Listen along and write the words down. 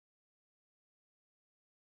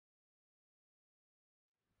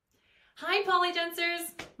Hi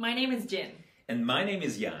Polygencers! My name is Jin. And my name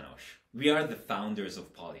is Janusz. We are the founders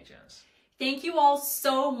of Polygence. Thank you all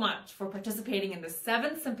so much for participating in the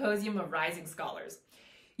 7th Symposium of Rising Scholars.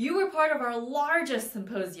 You were part of our largest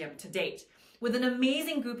symposium to date, with an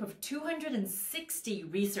amazing group of 260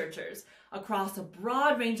 researchers across a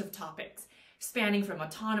broad range of topics, spanning from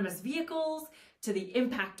autonomous vehicles to the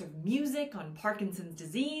impact of music on Parkinson's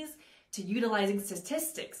disease to utilizing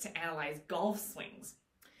statistics to analyze golf swings.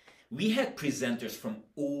 We had presenters from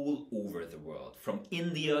all over the world, from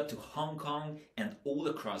India to Hong Kong and all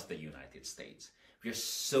across the United States. We are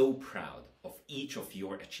so proud of each of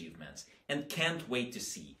your achievements and can't wait to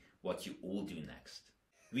see what you all do next.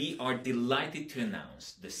 We are delighted to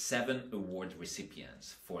announce the 7 award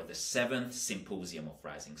recipients for the 7th Symposium of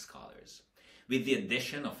Rising Scholars. With the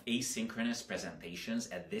addition of asynchronous presentations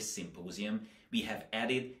at this symposium, we have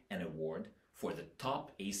added an award for the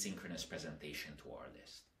top asynchronous presentation to our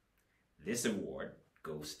list. This award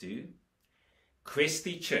goes to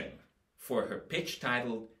Christy Cheung for her pitch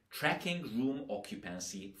titled Tracking Room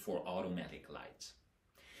Occupancy for Automatic Lights.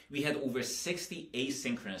 We had over 60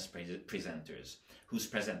 asynchronous presenters whose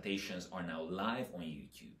presentations are now live on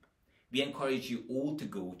YouTube. We encourage you all to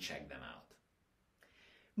go check them out.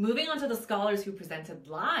 Moving on to the scholars who presented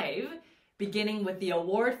live, beginning with the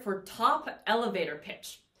award for Top Elevator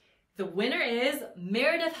Pitch. The winner is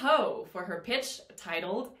Meredith Ho for her pitch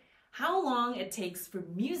titled How Long It Takes for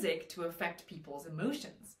Music to Affect People's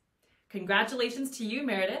Emotions. Congratulations to you,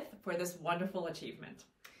 Meredith, for this wonderful achievement.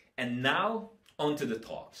 And now, on to the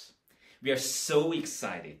talks. We are so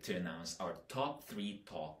excited to announce our top 3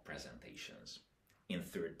 talk presentations. In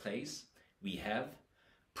 3rd place, we have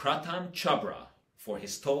Pratham Chhabra for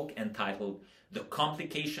his talk entitled The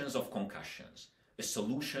Complications of Concussions, a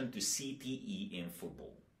Solution to CTE in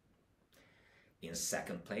Football. In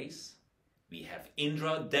 2nd place, we have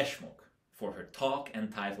Indra Deshmukh for her talk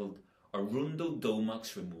entitled Arundel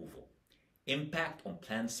Domuck's Removal, Impact on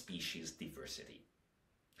Plant Species Diversity.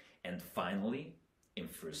 And finally, in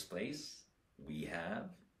 1st place, we have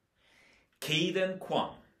Caden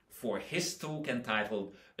Kwon for his talk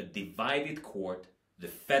entitled A Divided Court, the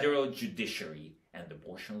Federal Judiciary and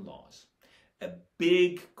Abortion Laws. A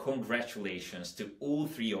big congratulations to all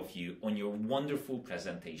 3 of you on your wonderful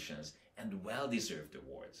presentations and well-deserved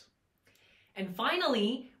awards. And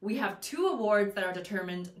finally, we have 2 awards that are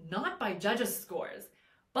determined not by judges' scores,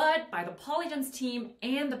 but by the Polygence team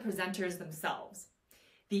and the presenters themselves.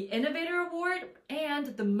 The Innovator Award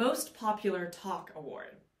and the Most Popular Talk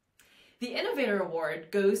Award. The Innovator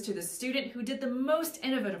Award goes to the student who did the most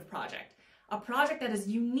innovative project, a project that is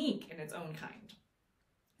unique in its own kind.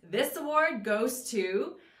 This award goes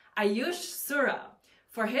to Ayush Sura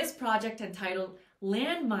for his project entitled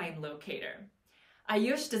Landmine Locator.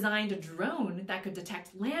 Ayush designed a drone that could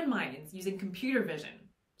detect landmines using computer vision.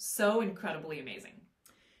 So incredibly amazing.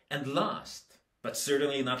 And last, but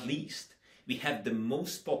certainly not least, we have the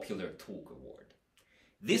Most Popular Talk Award.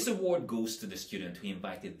 This award goes to the student who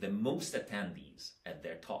invited the most attendees at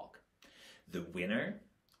their talk. The winner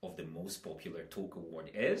of the Most Popular Talk Award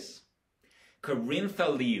is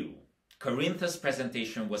Karintha Liu. Karintha's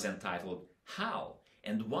presentation was entitled How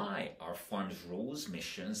and Why Are Funds' Roles,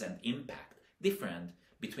 Missions and Impact different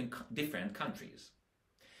between different countries?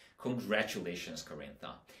 Congratulations,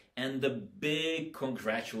 Karintha. And a big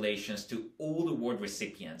congratulations to all award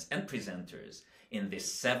recipients and presenters in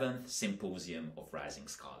this 7th Symposium of Rising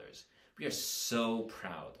Scholars. We are so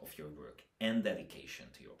proud of your work and dedication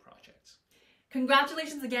to your projects.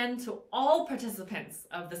 Congratulations again to all participants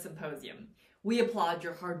of the symposium. We applaud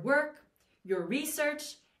your hard work, your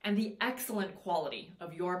research, and the excellent quality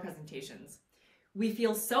of your presentations. We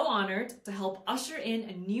feel so honored to help usher in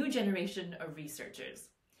a new generation of researchers,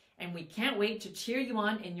 and we can't wait to cheer you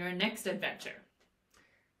on in your next adventure.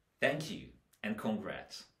 Thank you, and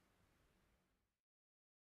congrats.